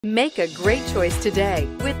Make a great choice today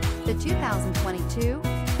with the 2022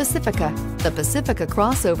 Pacifica. The Pacifica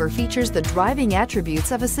crossover features the driving attributes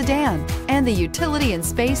of a sedan and the utility and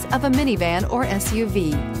space of a minivan or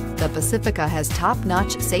SUV. The Pacifica has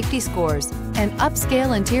top-notch safety scores, an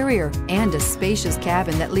upscale interior, and a spacious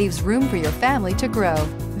cabin that leaves room for your family to grow.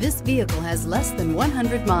 This vehicle has less than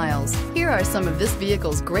 100 miles. Here are some of this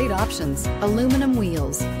vehicle's great options: aluminum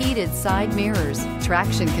wheels, heated side mirrors,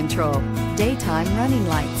 traction control, daytime running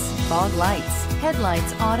lights, fog lights,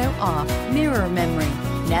 headlights auto off, mirror memory,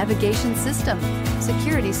 navigation system,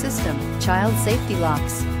 security system, child safety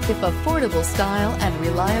locks. If affordable style and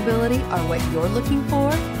reliability are what you're looking for,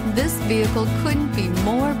 this vehicle couldn't be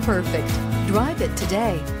more perfect. Drive it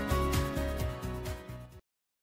today.